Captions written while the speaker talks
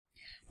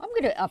I'm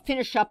going to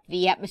finish up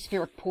the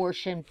atmospheric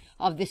portion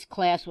of this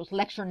class with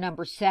lecture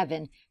number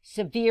 7,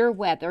 severe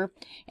weather.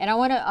 And I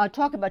want to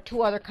talk about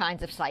two other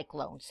kinds of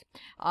cyclones.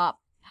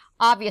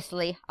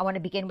 Obviously, I want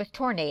to begin with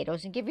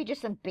tornadoes and give you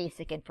just some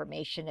basic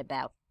information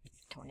about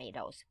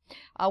tornadoes.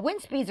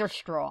 Wind speeds are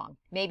strong,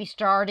 maybe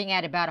starting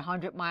at about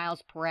 100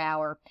 miles per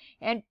hour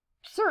and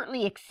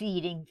certainly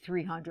exceeding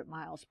 300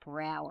 miles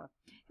per hour.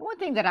 And one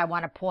thing that I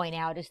want to point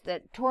out is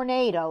that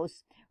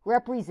tornadoes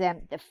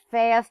represent the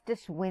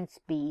fastest wind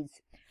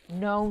speeds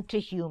known to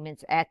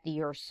humans at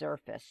the Earth's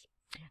surface.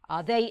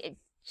 They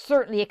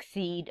certainly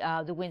exceed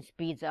the wind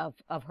speeds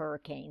of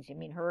hurricanes. I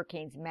mean,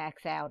 hurricanes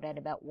max out at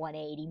about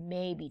 180,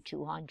 maybe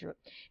 200,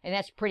 and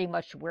that's pretty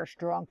much where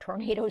strong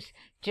tornadoes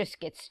just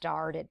get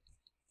started.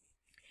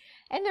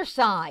 And their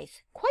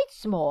size, quite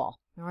small.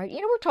 All right,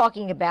 we're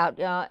talking about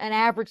an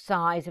average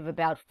size of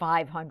about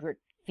 500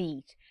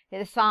 feet. They're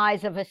the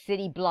size of a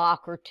city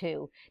block or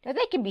two. Now,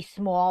 they can be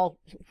small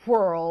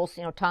whirls,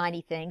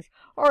 tiny things,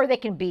 or they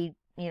can be,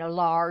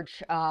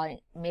 large,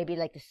 maybe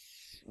like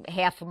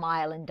half a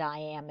mile in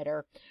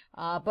diameter.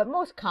 But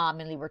most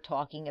commonly, we're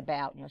talking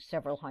about,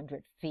 several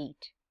hundred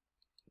feet.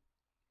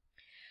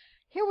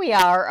 Here we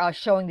are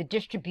showing the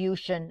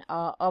distribution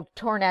of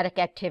tornadic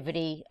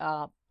activity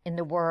in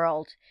the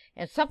world,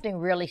 and something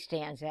really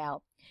stands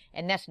out,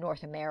 and that's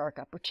North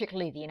America,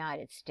 particularly the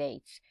United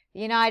States.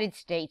 The United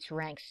States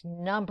ranks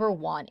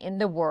 #1 in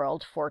the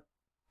world for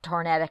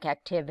tornadic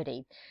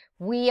activity.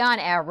 We, on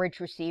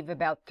average, receive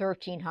about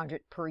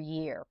 1,300 per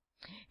year.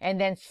 And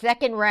then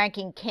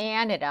second-ranking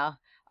Canada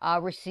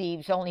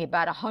receives only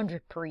about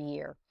 100 per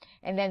year.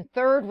 And then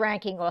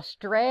third-ranking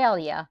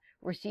Australia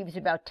receives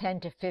about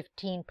 10 to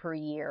 15 per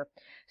year.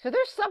 So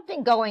there's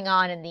something going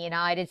on in the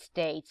United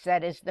States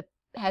that has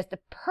the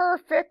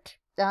perfect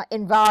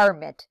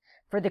environment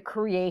for the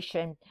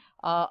creation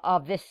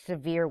of this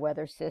severe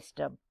weather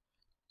system.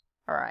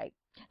 All right,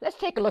 let's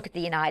take a look at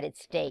the United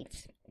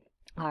States.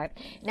 All right,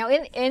 now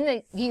in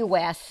the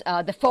U.S.,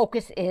 the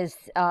focus is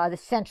the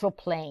Central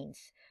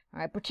Plains, all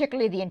right,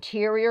 particularly the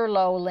interior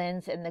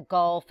lowlands and the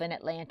Gulf and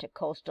Atlantic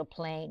coastal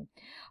plain.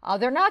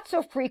 They're not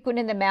so frequent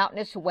in the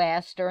mountainous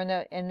west or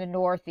in the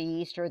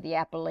northeast or the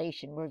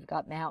Appalachian, where we've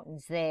got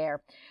mountains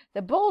there.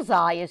 The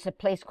bullseye is a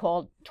place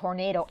called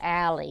Tornado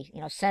Alley,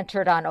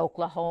 centered on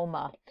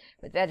Oklahoma,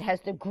 but that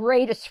has the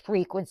greatest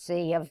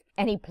frequency of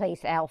any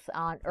place else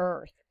on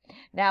Earth.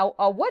 Now,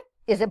 what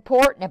is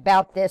important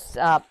about this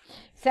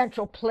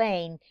Central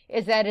Plain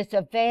is that it's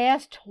a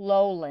vast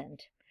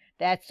lowland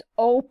that's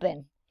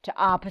open to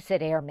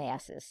opposite air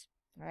masses.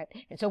 Right?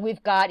 And so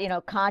we've got,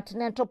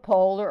 continental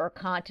polar or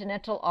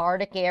continental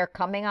Arctic air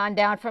coming on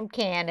down from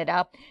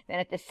Canada. Then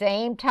at the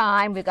same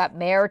time, we've got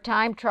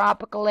maritime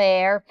tropical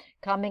air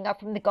coming up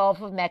from the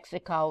Gulf of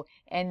Mexico,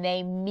 and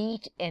they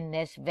meet in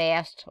this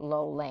vast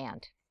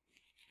lowland.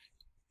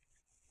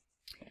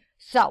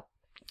 So,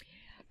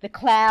 the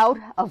cloud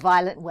of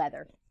violent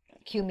weather,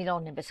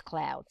 cumulonimbus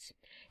clouds.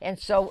 And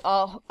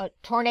so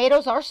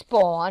tornadoes are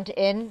spawned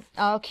in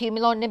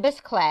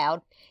cumulonimbus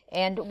cloud.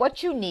 And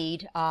what you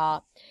need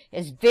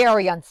is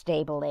very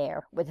unstable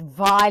air with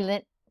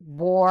violent,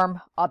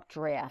 warm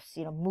updrafts,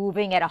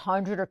 moving at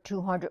 100 or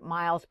 200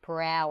 miles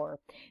per hour.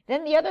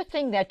 Then the other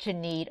thing that you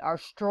need are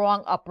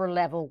strong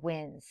upper-level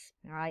winds,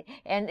 all right?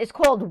 And it's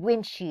called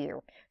wind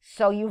shear.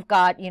 So you've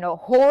got,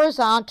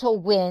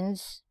 horizontal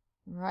winds,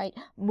 right,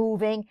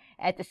 moving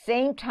at the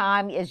same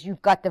time as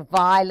you've got the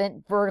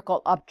violent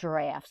vertical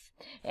updrafts.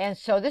 And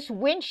so this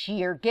wind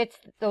shear gets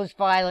those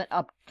violent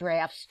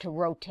updrafts to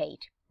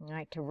rotate.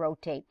 Right,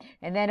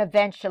 and then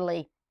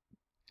eventually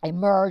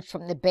emerge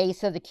from the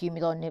base of the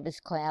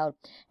cumulonimbus cloud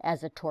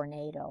as a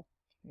tornado.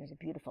 There's a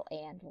beautiful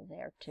anvil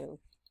there too.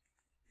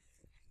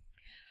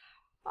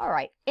 All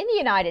right, in the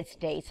United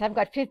States, I've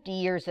got 50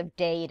 years of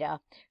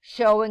data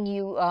showing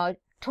you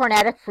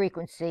tornadic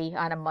frequency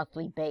on a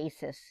monthly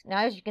basis. Now,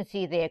 as you can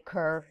see, they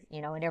occur,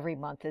 in every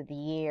month of the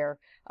year,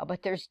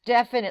 but there's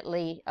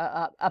definitely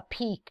a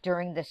peak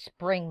during the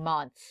spring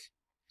months.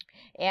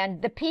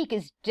 And the peak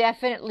is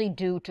definitely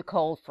due to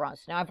cold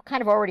fronts. Now, I've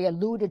kind of already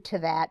alluded to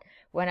that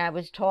when I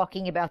was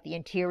talking about the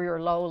interior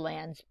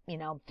lowlands,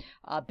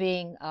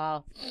 being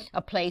a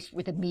place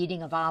with a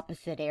meeting of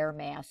opposite air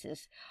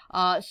masses.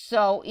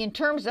 So in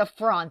terms of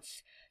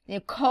fronts,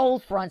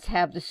 cold fronts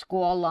have the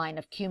squall line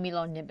of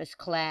cumulonimbus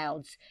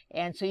clouds.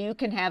 And so you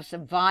can have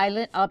some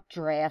violent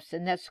updrafts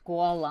in that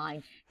squall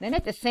line. Then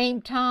at the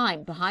same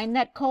time, behind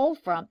that cold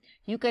front,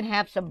 you can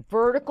have some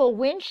vertical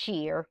wind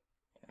shear,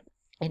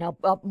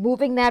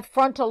 moving that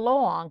front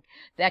along,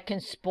 that can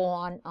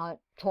spawn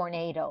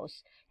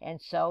tornadoes. And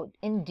so,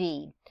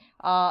 indeed.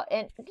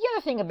 And the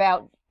other thing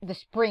about the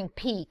spring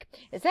peak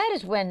is that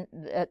is when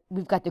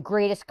we've got the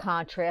greatest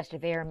contrast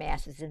of air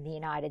masses in the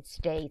United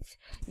States.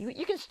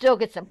 You can still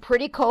get some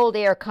pretty cold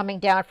air coming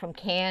down from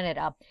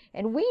Canada,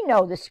 and we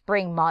know the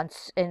spring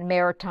months in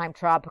maritime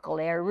tropical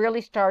air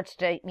really starts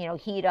to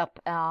heat up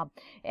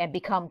and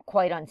become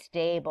quite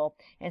unstable.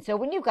 And so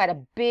when you've got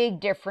a big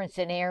difference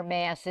in air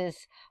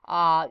masses,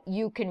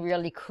 you can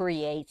really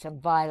create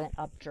some violent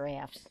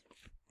updrafts.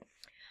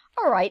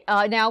 All right,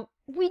 now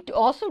we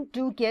also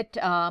do get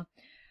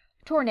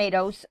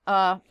tornadoes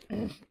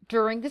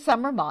during the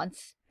summer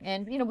months,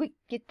 and we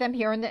get them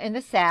here in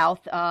the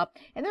south,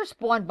 and they're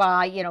spawned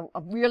by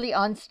a really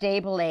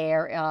unstable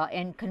air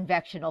and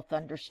convectional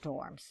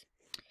thunderstorms.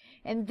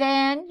 And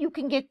then you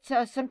can get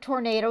some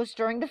tornadoes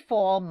during the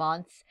fall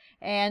months,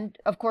 and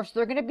of course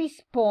they're going to be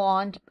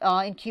spawned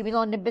in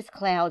cumulonimbus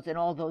clouds and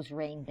all those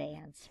rain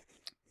bands.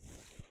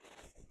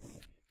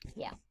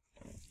 Yeah.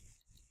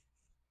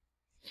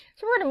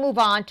 So we're going to move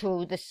on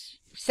to the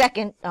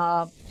second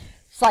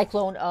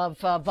cyclone of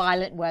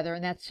violent weather,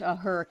 and that's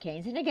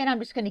hurricanes. And again, I'm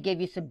just going to give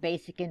you some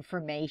basic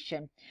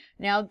information.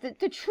 Now,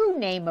 the true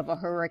name of a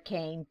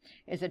hurricane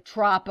is a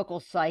tropical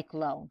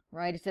cyclone,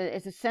 right?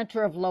 It's a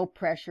center of low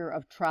pressure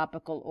of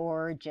tropical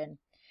origin.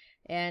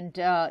 And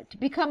to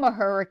become a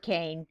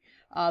hurricane,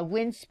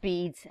 wind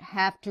speeds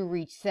have to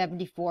reach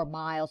 74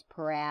 miles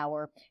per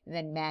hour and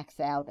then max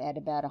out at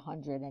about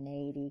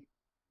 180.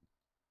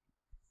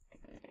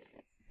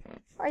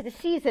 All right, the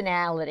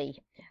seasonality.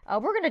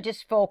 We're going to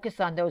just focus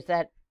on those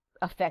that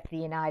affect the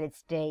United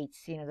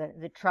States,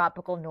 the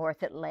tropical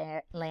North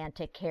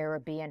Atlantic,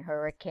 Caribbean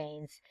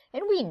hurricanes.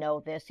 And we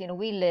know this,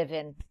 we live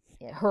in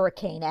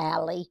Hurricane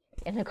Alley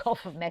in the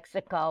Gulf of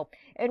Mexico,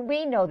 and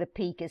we know the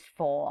peak is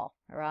fall,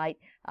 right?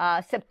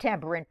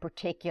 September in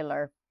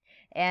particular.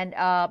 And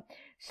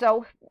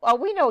so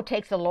we know it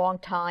takes a long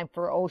time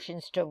for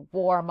oceans to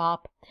warm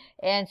up,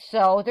 and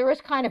so there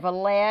is kind of a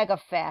lag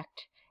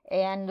effect.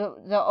 And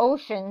the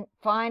ocean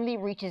finally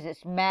reaches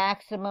its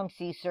maximum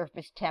sea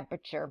surface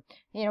temperature,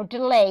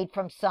 delayed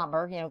from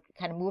summer,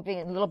 kind of moving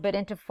a little bit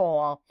into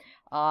fall.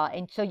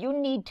 And so you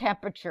need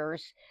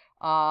temperatures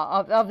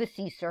of the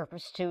sea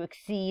surface to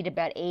exceed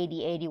about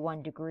 80,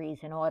 81 degrees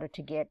in order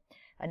to get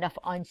enough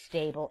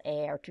unstable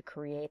air to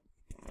create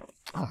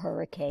a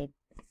hurricane.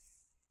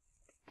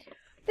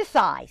 The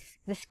size,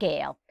 the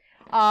scale.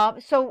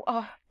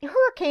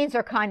 Hurricanes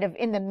are kind of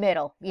in the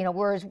middle,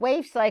 whereas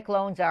wave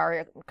cyclones are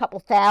a couple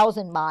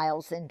thousand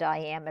miles in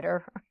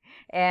diameter,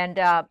 and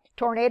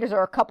tornadoes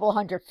are a couple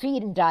hundred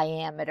feet in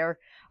diameter.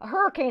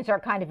 Hurricanes are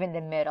kind of in the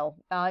middle.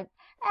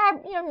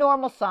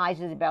 Normal size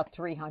is about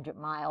 300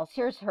 miles.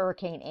 Here's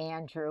Hurricane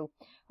Andrew,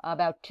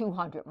 about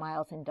 200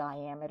 miles in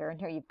diameter, and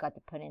here you've got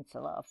the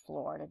peninsula of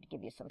Florida to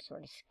give you some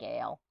sort of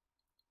scale.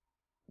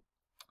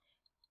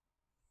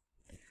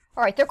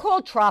 All right, they're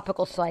called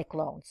tropical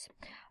cyclones.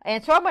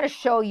 And so I'm going to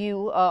show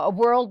you a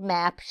world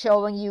map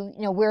showing you,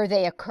 where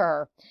they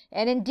occur.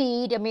 And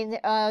indeed,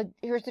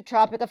 here's the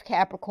Tropic of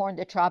Capricorn,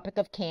 the Tropic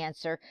of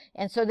Cancer.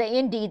 And so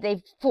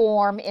they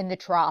form in the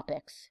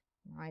tropics.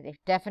 All right, they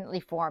definitely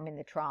form in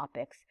the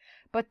tropics.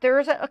 But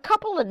there's a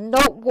couple of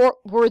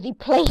noteworthy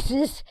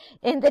places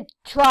in the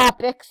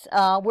tropics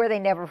where they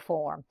never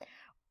form.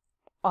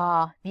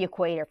 The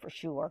equator for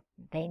sure.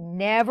 They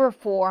never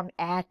form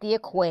at the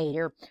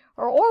equator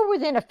or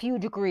within a few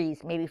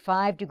degrees, maybe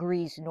 5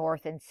 degrees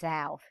north and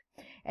south.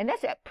 And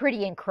that's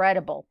pretty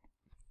incredible.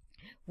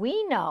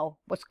 We know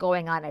what's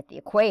going on at the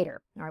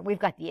equator. All right, we've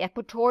got the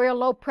equatorial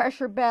low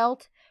pressure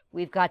belt,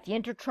 we've got the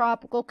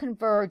intertropical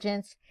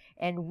convergence,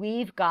 and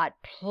we've got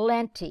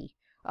plenty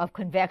of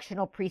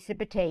convectional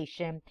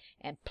precipitation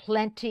and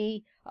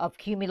plenty of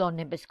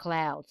cumulonimbus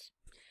clouds.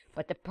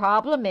 But the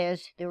problem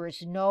is there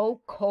is no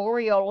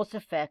Coriolis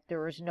effect,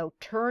 there is no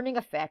turning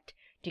effect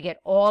to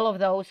get all of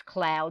those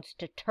clouds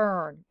to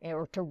turn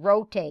or to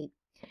rotate.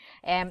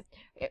 And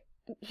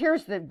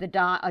here's a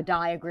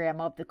diagram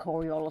of the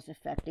Coriolis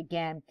effect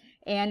again.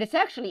 And it's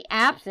actually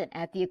absent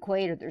at the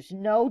equator. There's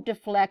no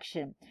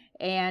deflection.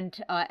 And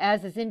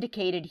as is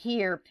indicated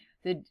here,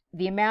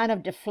 the amount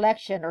of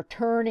deflection or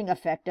turning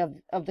effect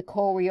of the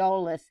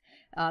Coriolis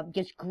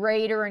gets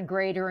greater and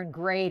greater and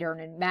greater,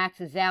 and it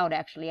maxes out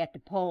actually at the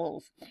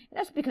poles. And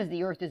that's because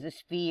the Earth is a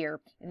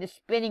sphere, and the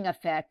spinning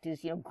effect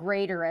is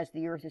greater as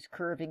the Earth is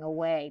curving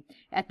away.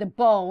 At the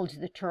bulge,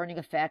 the turning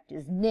effect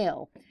is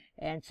nil.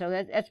 And so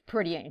that's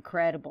pretty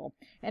incredible.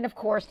 And of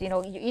course,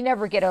 you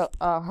never get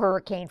a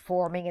hurricane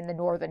forming in the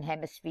northern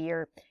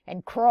hemisphere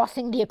and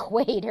crossing the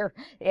equator,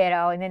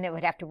 and then it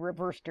would have to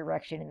reverse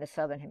direction in the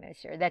southern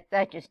hemisphere.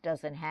 That just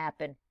doesn't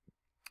happen.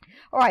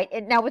 All right,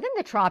 and now within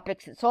the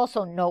tropics, it's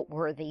also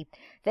noteworthy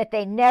that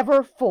they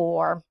never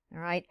form,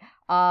 all right,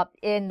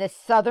 in the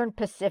southern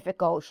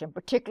Pacific Ocean,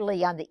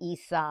 particularly on the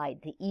east side,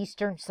 the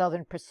eastern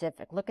southern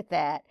Pacific. Look at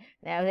that.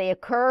 Now they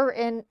occur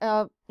in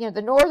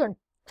the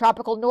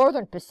tropical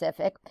northern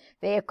Pacific.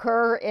 They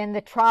occur in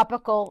the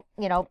tropical,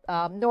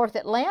 North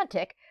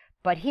Atlantic,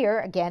 but here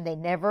again they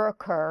never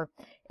occur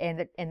in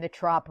the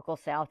tropical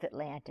South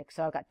Atlantic.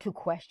 So I've got two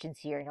questions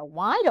here.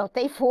 Why don't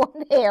they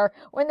form there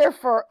when they're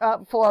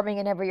forming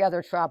in every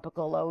other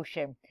tropical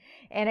ocean?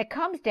 And it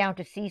comes down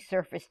to sea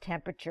surface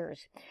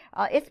temperatures.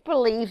 It's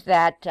believed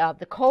that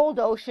the cold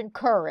ocean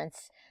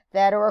currents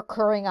that are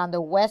occurring on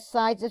the west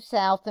sides of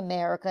South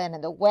America and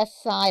on the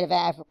west side of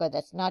Africa,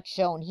 that's not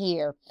shown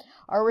here,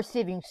 are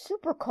receiving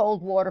super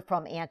cold water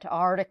from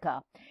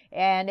Antarctica.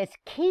 And it's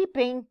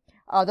keeping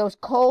those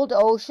cold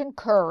ocean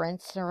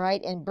currents, all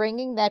right, and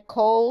bringing that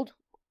cold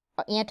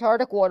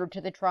Antarctic water to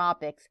the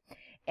tropics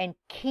and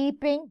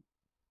keeping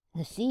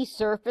the sea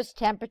surface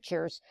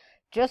temperatures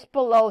just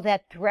below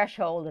that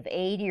threshold of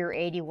 80 or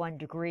 81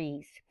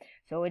 degrees.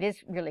 So it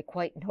is really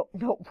quite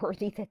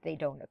noteworthy that they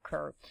don't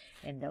occur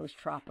in those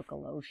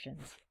tropical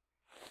oceans.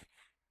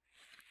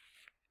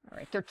 All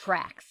right, they're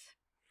tracks.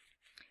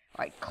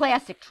 All right,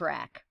 classic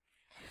track.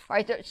 All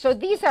right, so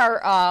these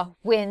are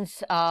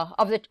winds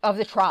of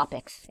the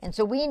tropics, and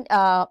so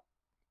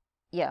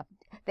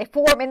they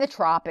form in the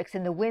tropics,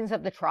 and the winds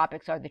of the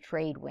tropics are the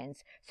trade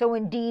winds. So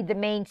indeed, the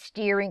main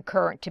steering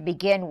current to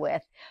begin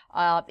with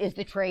is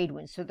the trade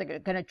winds. So they're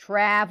going to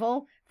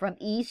travel from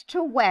east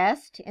to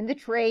west in the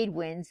trade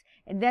winds,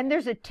 and then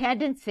there's a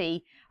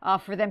tendency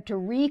for them to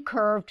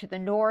recurve to the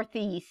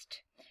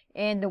northeast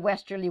in the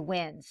westerly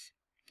winds.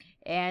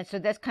 And so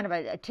that's kind of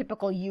a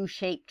typical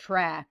U-shaped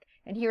track.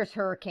 And here's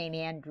Hurricane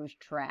Andrew's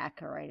track,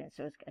 all right? And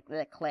so it's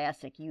that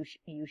classic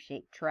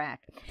U-shaped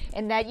track.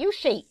 And that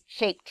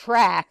U-shaped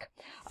track,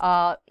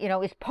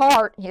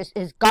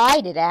 is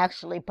guided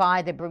actually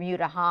by the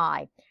Bermuda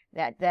High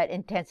that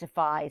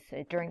intensifies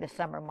during the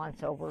summer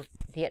months over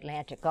the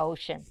Atlantic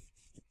Ocean.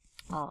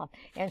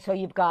 And so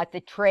you've got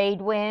the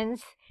trade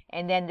winds,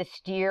 and then the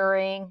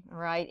steering,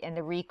 right, and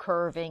the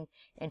recurving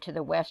into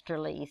the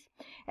westerlies.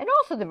 And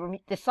also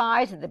the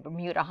size of the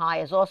Bermuda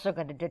High is also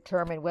going to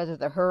determine whether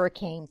the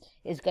hurricane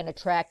is going to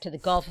track to the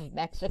Gulf of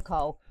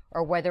Mexico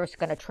or whether it's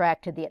going to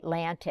track to the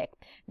Atlantic.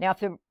 Now,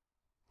 if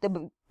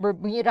the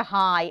Bermuda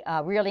High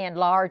really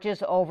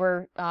enlarges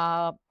over,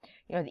 the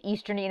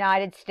eastern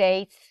United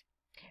States,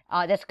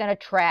 that's going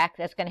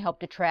to help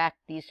to track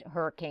these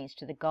hurricanes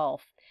to the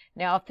Gulf.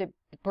 Now, if the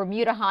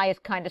Bermuda High is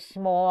kind of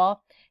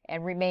small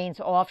and remains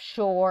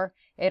offshore,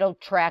 it'll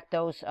track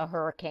those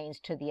hurricanes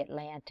to the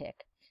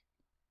Atlantic.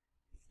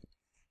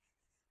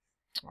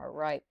 All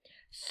right.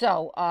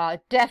 So,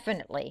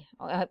 definitely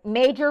a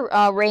major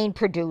rain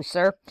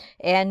producer,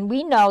 and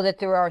we know that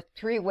there are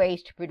three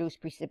ways to produce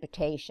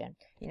precipitation.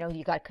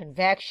 You've got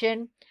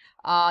convection,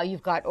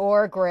 you've got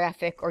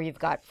orographic, or you've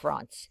got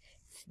fronts.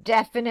 It's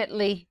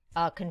definitely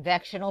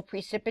convectional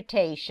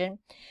precipitation,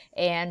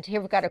 and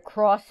here we've got a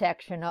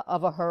cross-section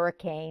of a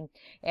hurricane,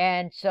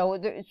 and so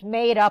it's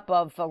made up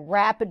of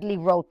rapidly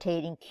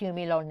rotating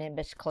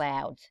cumulonimbus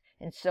clouds,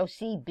 and so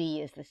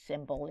CB is the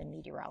symbol in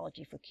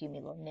meteorology for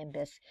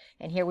cumulonimbus,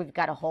 and here we've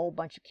got a whole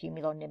bunch of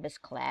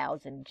cumulonimbus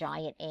clouds and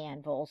giant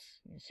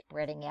anvils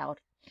spreading out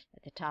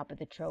at the top of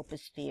the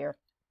troposphere.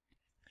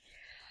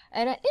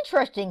 And an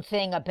interesting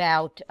thing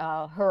about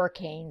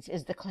hurricanes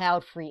is the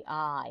cloud-free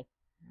eye.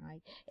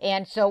 Right.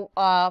 And so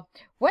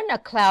when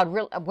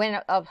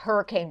a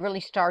hurricane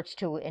really starts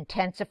to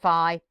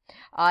intensify,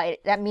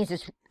 that means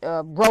it's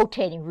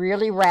rotating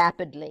really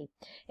rapidly.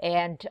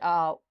 And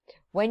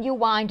when you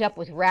wind up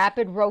with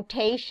rapid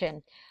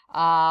rotation,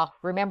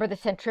 remember the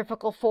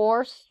centrifugal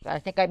force? I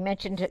think I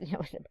mentioned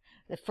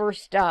the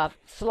first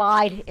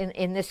slide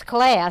in this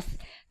class.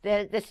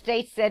 The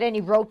states that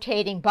any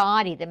rotating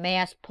body, the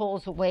mass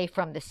pulls away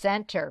from the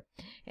center.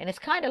 And it's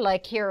kind of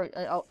like here,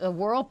 a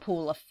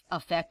whirlpool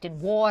effect in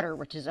water,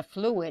 which is a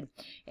fluid.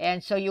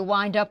 And so you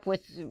wind up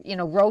with,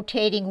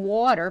 rotating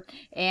water,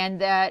 and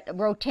that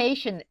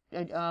rotation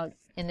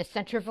in the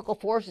centrifugal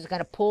force is going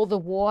to pull the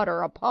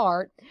water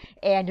apart,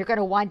 and you're going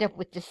to wind up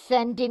with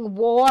descending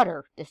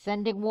water in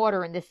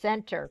the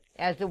center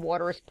as the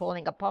water is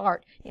pulling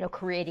apart,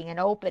 creating an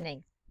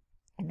opening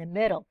in the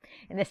middle.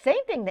 And the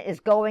same thing that is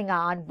going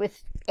on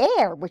with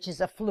air, which is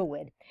a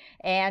fluid.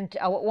 And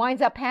what winds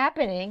up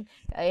happening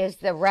is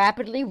the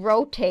rapidly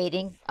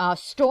rotating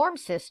storm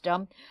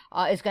system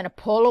is going to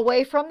pull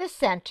away from the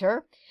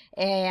center,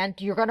 and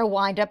you're going to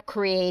wind up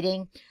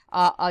creating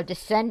an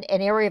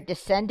area of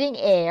descending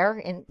air,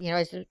 and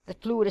as the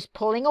fluid is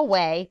pulling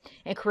away,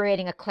 and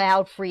creating a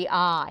cloud-free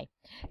eye.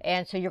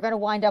 And so you're going to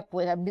wind up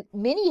with a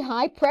mini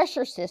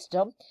high-pressure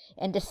system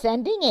and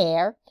descending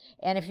air.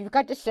 And if you've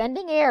got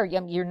descending air,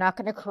 you're not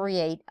going to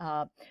create,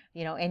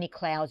 any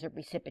clouds or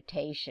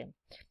precipitation.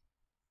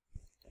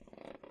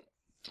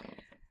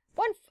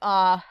 One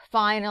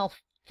final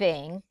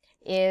thing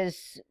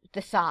is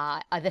the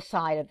side of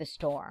the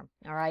storm.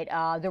 All right,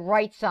 the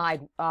right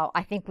side,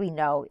 I think we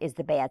know, is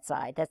the bad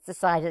side. That's the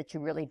side that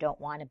you really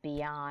don't want to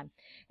be on.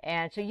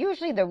 And so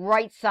usually the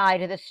right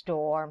side of the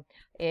storm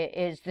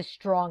is the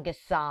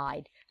strongest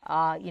side.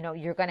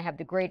 You're going to have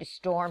the greatest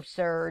storm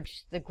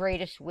surge, the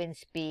greatest wind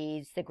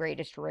speeds, the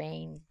greatest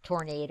rain,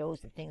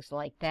 tornadoes, and things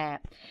like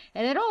that.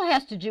 And it all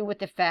has to do with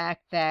the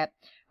fact that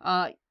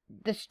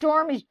the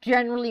storm is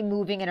generally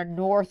moving in a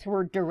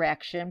northward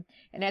direction,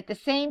 and at the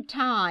same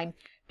time,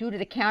 due to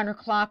the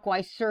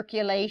counterclockwise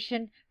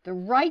circulation, the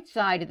right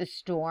side of the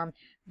storm,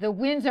 the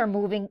winds are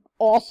moving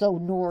also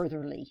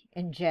northerly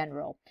in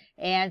general.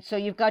 And so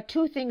you've got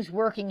two things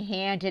working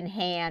hand in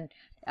hand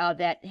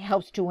that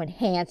helps to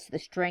enhance the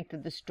strength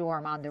of the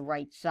storm on the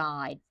right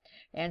side.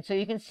 And so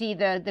you can see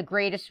the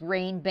greatest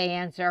rain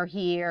bands are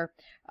here.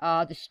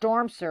 The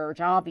storm surge,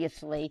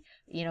 obviously,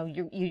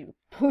 you're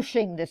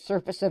pushing the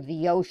surface of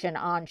the ocean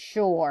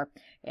onshore.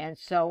 And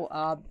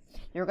so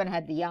you're going to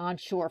have the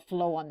onshore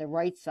flow on the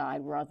right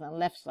side rather than the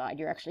left side.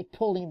 You're actually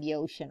pulling the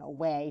ocean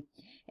away.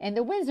 And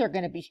the winds are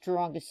going to be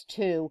strongest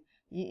too.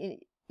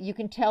 You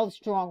can tell the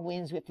strong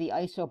winds if the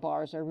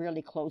isobars are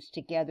really close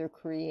together,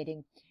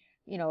 creating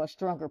a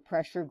stronger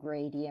pressure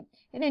gradient.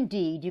 And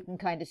indeed, you can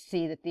kind of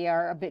see that they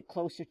are a bit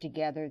closer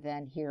together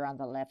than here on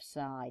the left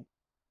side.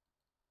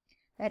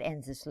 That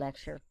ends this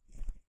lecture.